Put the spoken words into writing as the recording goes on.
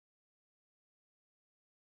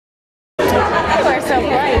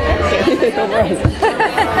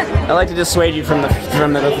I like to dissuade you from the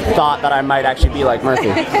thought that I might actually be like Murphy.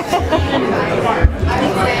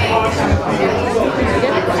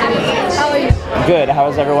 How are you? Good. How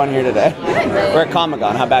is everyone here today? We're at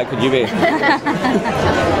Comic-Con. How bad could you be?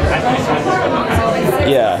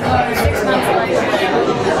 Yeah.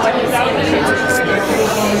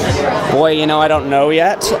 Boy, you know, I don't know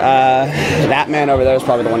yet. That man over there is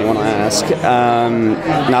probably the one you want to ask.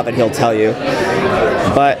 Not that he'll tell you.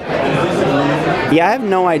 But, yeah, I have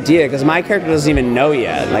no idea, because my character doesn't even know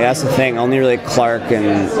yet. Like, that's the thing. Only really Clark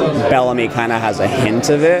and Bellamy kind of has a hint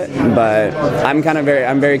of it. But I'm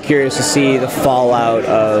very curious to see the fallout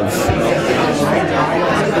of...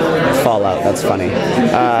 Fallout, that's funny.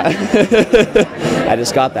 I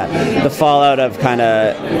just got that. The fallout of kind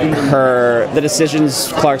of the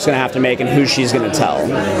decisions Clark's going to have to make and who she's going to tell.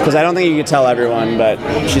 Because I don't think you could tell everyone, but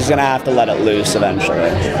she's going to have to let it loose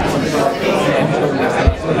eventually.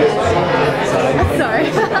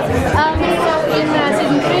 Sorry. So in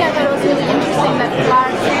season 3, I thought it was really interesting that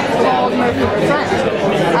Clark called Murphy her friend.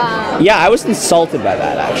 Yeah, I was insulted by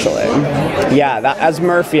that, actually. Yeah, as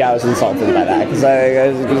Murphy, I was insulted by that, because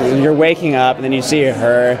you're waking up and then you see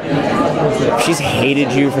her. She's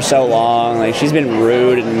hated you for so long. Like, she's been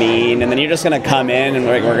rude and mean, and then you're just gonna come in and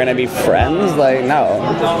we're gonna be friends. Like, no.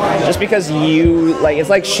 Just because you it's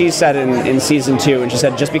like she said in season 2, and she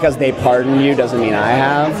said, just because they pardoned you doesn't mean I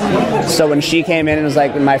have. So when she came in and was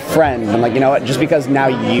like, my friend, I'm like, you know what? Just because now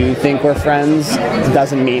you think we're friends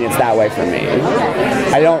doesn't mean it's that way for me.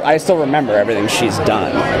 I still remember everything she's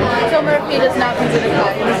done. So Murphy does not consider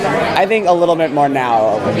Clark his friend? I think a little bit more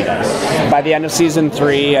now than he does. By the end of season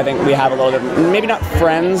 3, I think we have a little bit, maybe not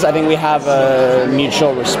friends, I think we have a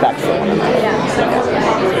mutual respect for one another.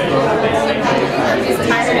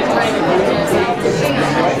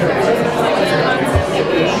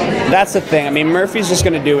 That's the thing. I mean, Murphy's just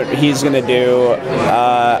going to do what he's going to do.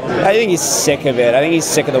 I think he's sick of it. I think he's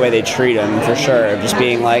sick of the way they treat him, for sure. Just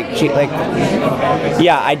being like,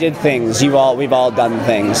 yeah, I did things. We've all done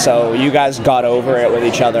things. So you guys got over it with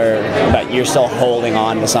each other, but you're still holding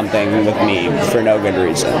on to something with me for no good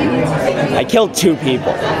reason. I killed 2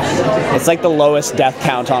 people. It's like the lowest death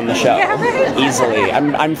count on the show, easily.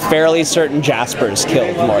 I'm fairly certain Jasper's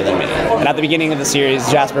killed more than me. And at the beginning of the series,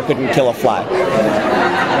 Jasper couldn't kill a fly.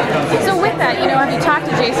 So with that, have you talked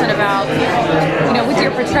to Jason about, with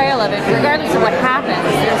your portrayal of it, regardless of what happens,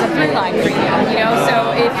 there's a through line for you,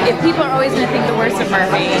 So if people are always going to think the worst of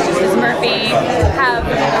Murphy, does Murphy have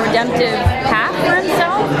a redemptive path for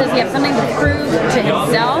himself? Does he have something to prove to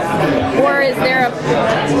himself? Or is there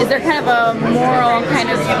kind of a moral, kind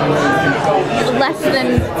of less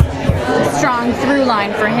than strong through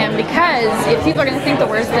line for him, because if people are going to think the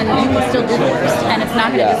worst, then you can still do the worst, and it's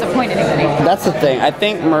not going to disappoint anybody. That's the thing. I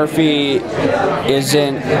think Murphy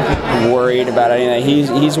isn't worried about anything.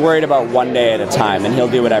 He's worried about one day at a time, and he'll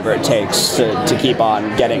do whatever it takes to keep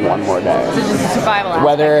on getting one more day. So just a survival aspect.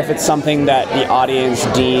 Whether if it's something that the audience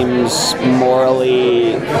deems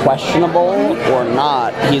morally questionable or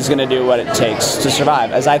not, he's going to do what it takes to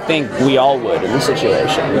survive, as I think we all would in this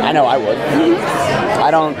situation. I know I would. I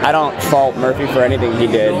don't fault Murphy for anything he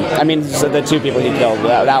did. I mean, so the 2 people he killed,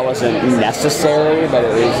 that wasn't necessary, but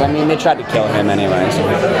it was, I mean, they tried to kill him anyway, so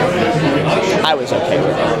I was okay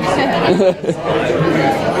with it.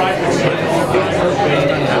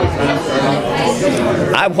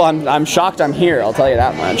 I'm shocked I'm here, I'll tell you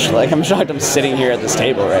that much. Like, I'm shocked I'm sitting here at this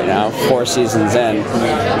table right now, 4 seasons in.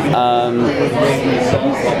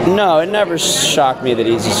 No, it never shocked me that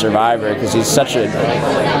he's a survivor, because he's such a...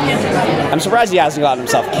 I'm surprised he hasn't gotten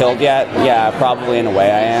himself killed yet. Yeah, probably in a way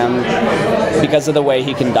I am. Because of the way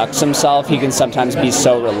he conducts himself, he can sometimes be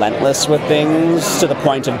so relentless with things to the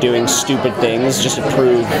point of doing stupid things just to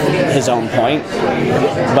prove his own point.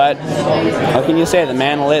 But how can you say? The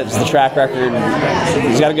man lives. The track record,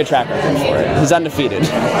 he's got a good track record for it. He's undefeated.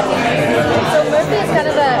 So Murphy is kind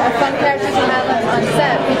of a fun character to have on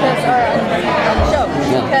set, because, or on the show,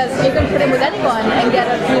 because you can put him with anyone and get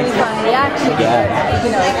a really fun reaction.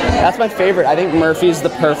 That's my favorite. I think Murphy's the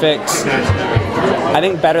perfect... I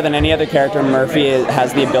think better than any other character, Murphy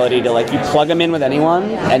has the ability to, like, you plug him in with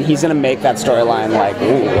anyone, and he's gonna make that storyline like,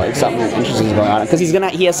 ooh, like something interesting is going on. Because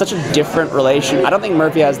he has such a different relation. I don't think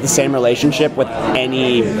Murphy has the same relationship with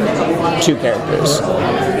any 2 characters.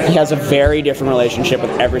 He has a very different relationship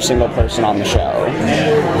with every single person on the show.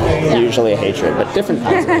 Usually a hatred, but different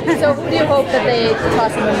kinds. So who do you hope that they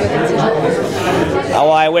toss him in with in season 4? Oh,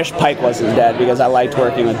 well, I wish Pike wasn't dead, because I liked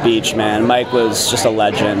working with Beach, man. Mike was just a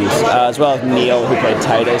legend, as well as Neil. Neil, who played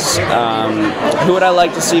Titus. Who would I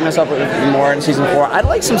like to see myself with more in season 4? I'd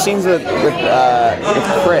like some scenes with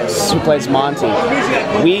Chris, who plays Monty.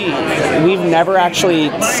 We've never actually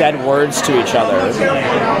said words to each other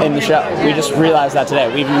in the show. We just realized that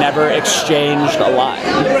today. We've never exchanged a line.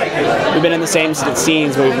 We've been in the same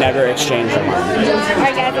scenes, but we've never exchanged a line. All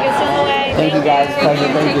right, guys, I guess on the way. Thank you guys.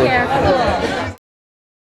 Pleasure. Thank you. Take care.